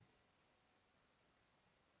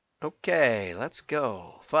Okay, let's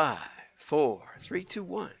go. 5, 4, 3, 2,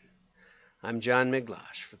 1. I'm John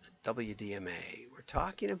Miglosh for the WDMA. We're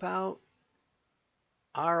talking about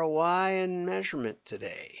ROI and measurement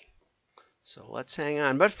today. So let's hang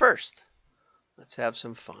on. But first, let's have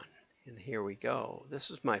some fun. And here we go.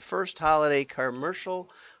 This is my first holiday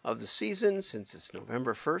commercial of the season since it's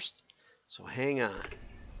November 1st. So hang on.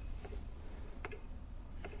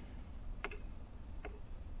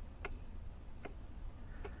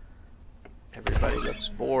 Everybody looks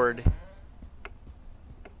bored.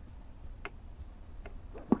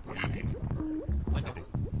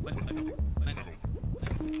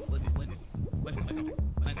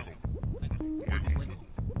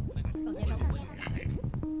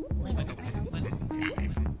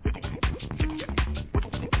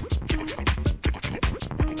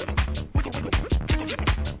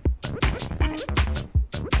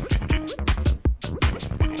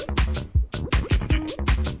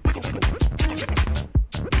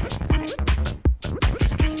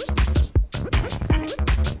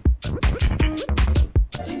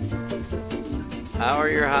 How are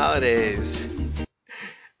your holidays?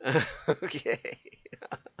 Okay.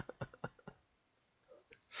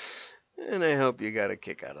 And I hope you got a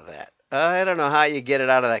kick out of that. I don't know how you get it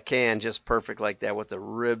out of that can just perfect like that with the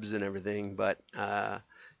ribs and everything, but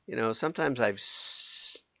sometimes I've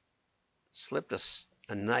slipped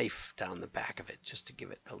a knife down the back of it just to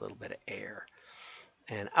give it a little bit of air,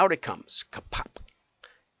 and out it comes, kapop.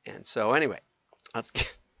 And so anyway, let's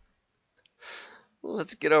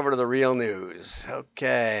get over to the real news.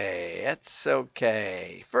 Okay, it's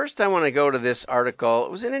okay. First, I want to go to this article.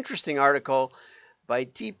 It was an interesting article by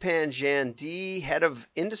Deepan D, head of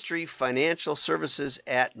industry financial services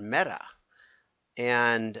at Meta.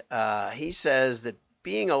 And he says that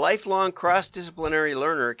being a lifelong cross-disciplinary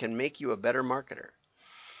learner can make you a better marketer.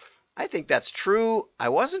 I think that's true. I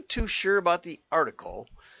wasn't too sure about the article.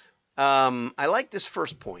 I like this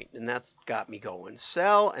first point, and that's got me going.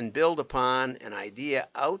 Sell and build upon an idea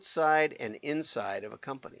outside and inside of a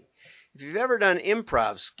company. If you've ever done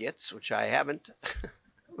improv skits, which I haven't,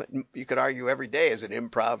 but you could argue every day is an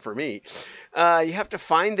improv for me, you have to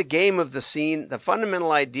find the game of the scene, the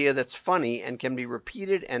fundamental idea that's funny and can be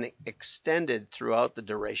repeated and extended throughout the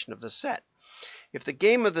duration of the set. If the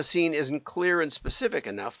game of the scene isn't clear and specific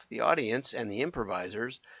enough, the audience and the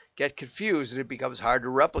improvisers get confused and it becomes hard to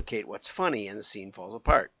replicate what's funny and the scene falls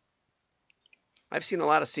apart. I've seen a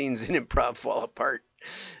lot of scenes in improv fall apart.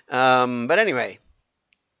 But anyway,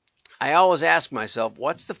 I always ask myself,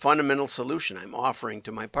 what's the fundamental solution I'm offering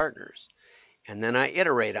to my partners? And then I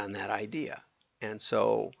iterate on that idea. And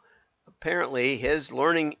so apparently his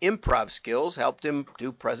learning improv skills helped him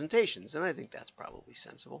do presentations, and I think that's probably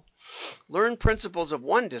sensible. Learn principles of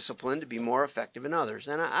one discipline to be more effective in others.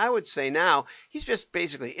 And I would say now he's just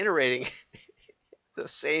basically iterating the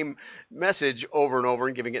same message over and over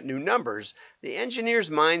and giving it new numbers. The engineer's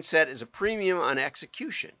mindset is a premium on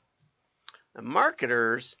execution. The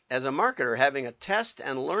marketers, as a marketer, having a test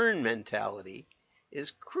and learn mentality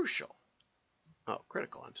is critical.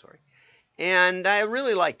 And I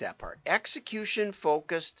really like that part. Execution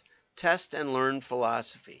focused test and learn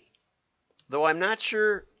philosophy. Though I'm not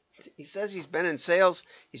sure, he says he's been in sales,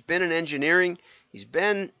 he's been in engineering, he's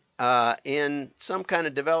been in some kind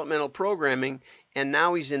of developmental programming, and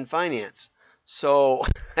now he's in finance. So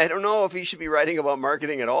I don't know if he should be writing about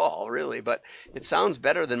marketing at all, really, but it sounds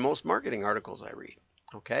better than most marketing articles I read.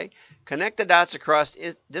 Okay? Connect the dots across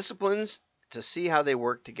disciplines to see how they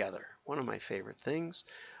work together. One of my favorite things.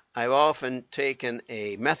 I've often taken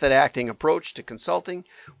a method acting approach to consulting,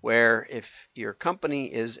 where if your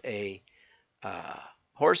company is a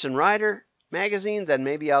horse and rider magazine, then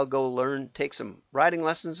maybe I'll go take some riding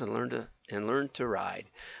lessons and learn to ride.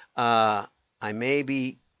 I may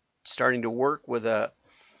be starting to work with a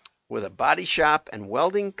body shop and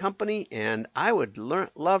welding company, and I would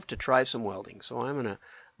love to try some welding. So I'm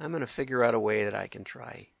gonna figure out a way that I can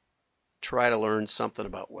try to learn something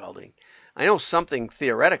about welding. I know something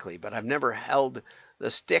theoretically, but I've never held the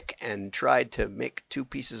stick and tried to make two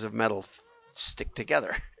pieces of metal stick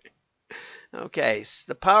together. Okay,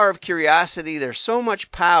 the power of curiosity. There's so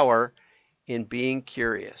much power in being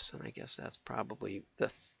curious, and I guess that's probably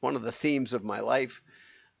one of the themes of my life.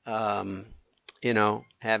 If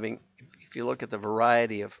you look at the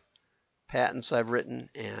variety of patents I've written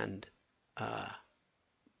and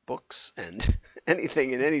books and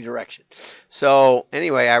anything in any direction. So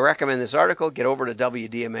anyway, I recommend this article. Get over to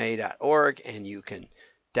wdma.org and you can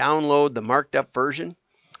download the marked up version.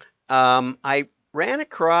 I ran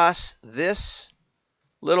across this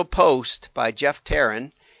little post by Jeff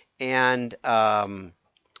Tarrin, and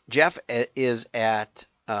Jeff is at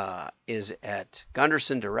is at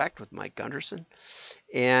Gunderson Direct with Mike Gunderson.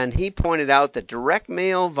 And he pointed out that direct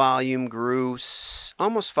mail volume grew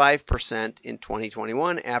almost 5% in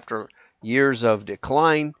 2021 after years of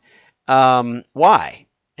decline. Why?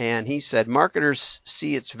 And he said marketers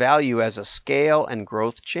see its value as a scale and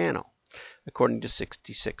growth channel, according to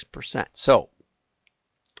 66%. So,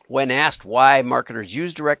 when asked why marketers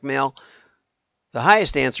use direct mail, the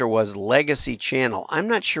highest answer was legacy channel. I'm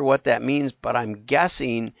not sure what that means, but I'm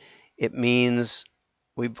guessing it means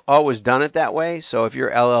we've always done it that way. So if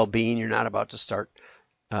you're LLB and you're not about to start,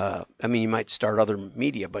 you might start other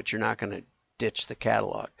media, but you're not going to ditch the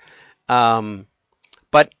catalog.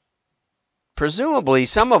 But presumably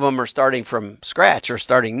some of them are starting from scratch or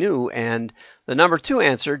starting new. And the number 2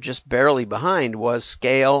 answer, just barely behind, was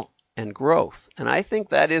scale and growth. And I think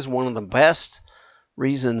that is one of the best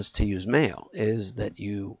reasons to use mail, is that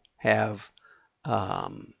you have a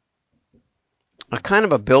kind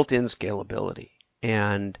of a built-in scalability.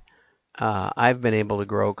 And I've been able to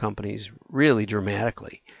grow companies really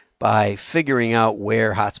dramatically by figuring out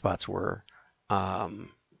where hotspots were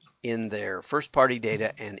in their first-party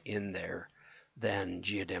data and in their then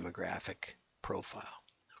geodemographic profile.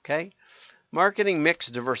 Okay? Marketing mix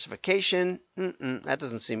diversification, that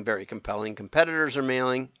doesn't seem very compelling. Competitors are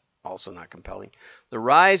mailing, also not compelling. The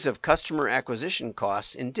rise of customer acquisition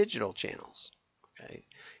costs in digital channels. Okay?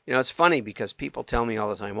 You know, it's funny because people tell me all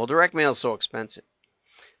the time, well, direct mail is so expensive.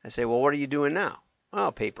 I say, well, what are you doing now?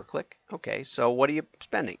 Oh, pay-per-click. Okay, so what are you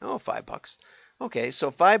spending? Oh, $5. Okay, so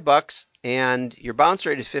 $5 and your bounce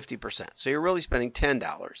rate is 50%. So you're really spending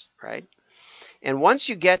 $10, right? And once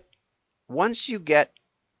you get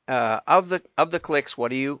of the clicks,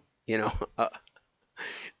 what do you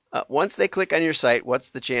once they click on your site, what's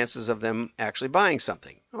the chances of them actually buying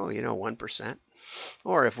something? Oh, 1%.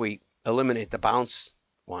 Or if we eliminate the bounce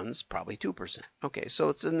ones, probably 2%. Okay, so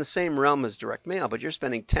it's in the same realm as direct mail, but you're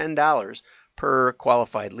spending $10 per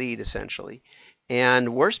qualified lead essentially,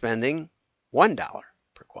 and we're spending $1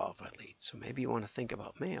 per qualified lead. So maybe you want to think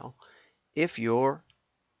about mail if you're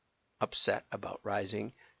upset about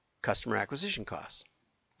rising customer acquisition costs.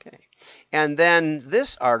 Okay, and then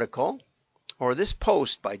this article, or this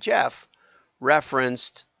post by Jeff,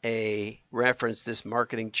 referenced this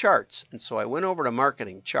marketing charts. And so I went over to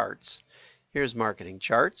marketing charts. Here's marketing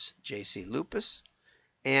charts, JC Lupus.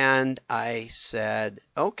 And I said,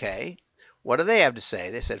 okay, what do they have to say?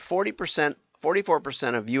 They said 44%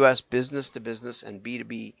 of U.S. business-to-business and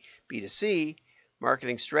B2B, B2C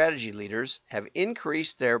marketing strategy leaders have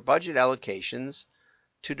increased their budget allocations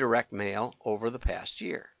to direct mail over the past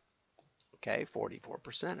year. Okay,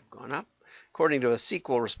 44% have gone up. According to a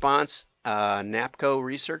SQL Response NAPCO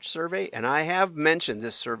research survey, and I have mentioned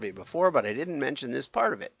this survey before, but I didn't mention this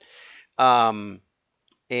part of it. And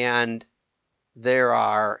there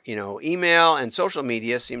are, email and social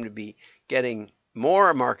media seem to be getting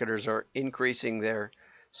more. Marketers are increasing their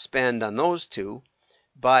spend on those two,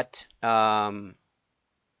 but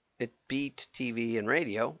it beat TV and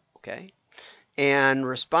radio. Okay, and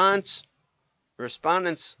respondents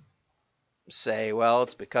say, well,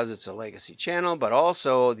 it's because it's a legacy channel, but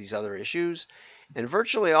also these other issues. And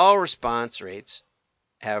virtually all response rates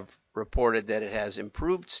have reported that it has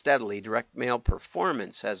improved steadily. Direct mail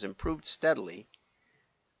performance has improved steadily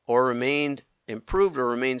or remained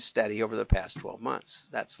steady over the past 12 months.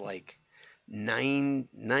 That's like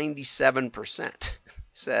 97%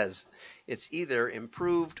 says it's either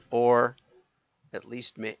improved or at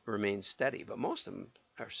least remains steady, but most of them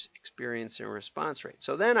are experiencing a response rate.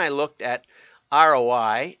 So then I looked at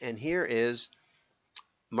ROI, and here is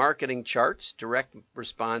marketing charts, direct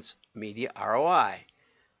response media ROI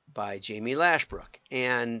by Jamie Lashbrook.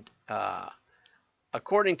 And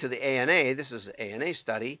according to the ANA, this is an ANA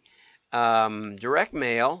study, direct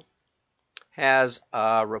mail has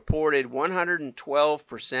reported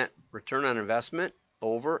 112% return on investment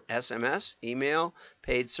over SMS, email,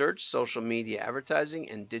 paid search, social media advertising,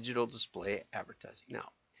 and digital display advertising. Now,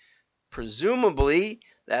 presumably,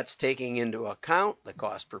 that's taking into account the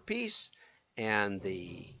cost per piece and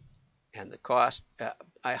the cost.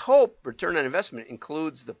 I hope return on investment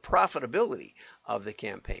includes the profitability of the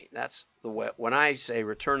campaign. That's the way. When I say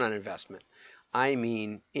return on investment, I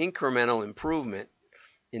mean incremental improvement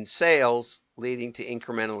in sales leading to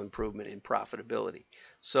incremental improvement in profitability.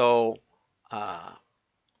 So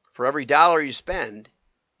for every $1 you spend,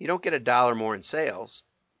 you don't get $1 more in sales.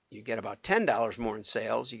 You get about $10 more in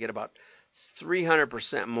sales. You get about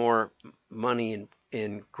 300% more money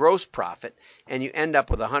in gross profit, and you end up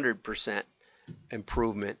with 100%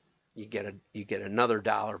 improvement. You get another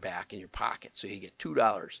 $1 back in your pocket, so you get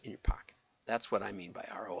 $2 in your pocket. That's what I mean by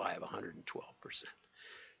ROI of 112%.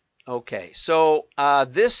 Okay, so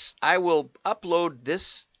I will upload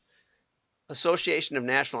this Association of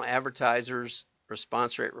National Advertisers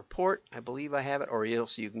response rate report. I believe I have it, or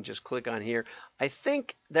else you can just click on here. I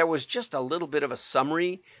think there was just a little bit of a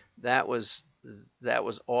summary. That was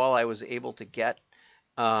all I was able to get.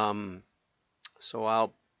 So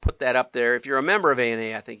I'll put that up there. If you're a member of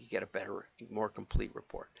ANA, I think you get a better, more complete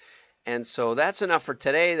report. And so that's enough for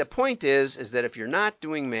today. The point is that if you're not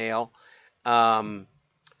doing mail,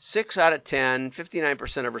 6 out of 10,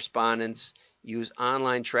 59% of respondents use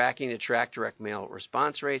online tracking to track direct mail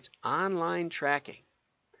response rates. Online tracking.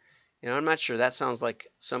 I'm not sure. That sounds like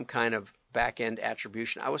some kind of back-end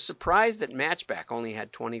attribution. I was surprised that Matchback only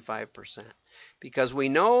had 25% because we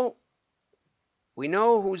know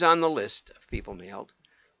who's on the list of people mailed.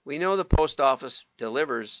 We know the post office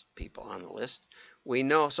delivers people on the list. We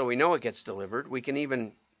know it gets delivered. We can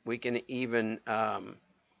even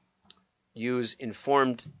use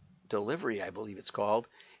informed delivery, I believe it's called,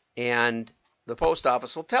 and the post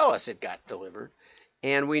office will tell us it got delivered.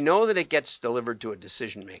 And we know that it gets delivered to a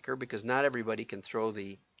decision maker because not everybody can throw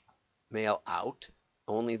the mail out,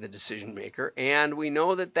 only the decision maker. And we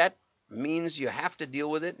know that means you have to deal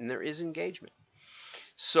with it and there is engagement.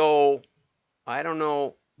 So I don't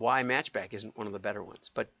know why Matchback isn't one of the better ones.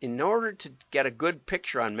 But in order to get a good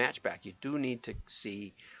picture on Matchback, you do need to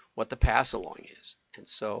see what the pass along is. And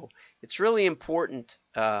so it's really important,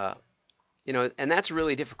 and that's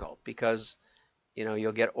really difficult because,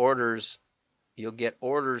 you'll get orders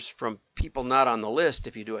from people not on the list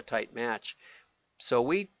if you do a tight match. So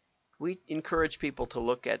we encourage people to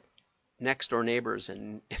look at next door neighbors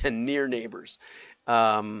and near neighbors.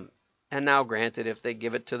 And now, granted, if they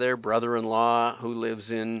give it to their brother-in-law who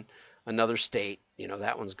lives in another state,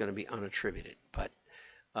 that one's going to be unattributed. But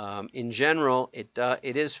in general, it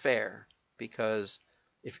is fair because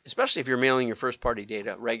especially if you're mailing your first-party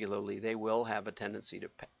data regularly, they will have a tendency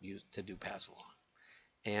to do pass along,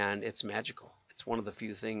 and it's magical. It's one of the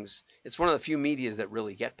few things. It's one of the few medias that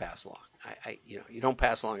really get pass along. You don't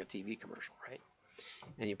pass along a TV commercial, right?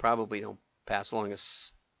 And you probably don't pass along a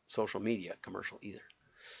social media commercial either.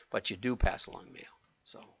 But you do pass along mail.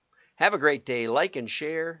 So have a great day. Like and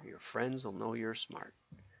share. Your friends will know you're smart.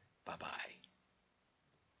 Bye-bye.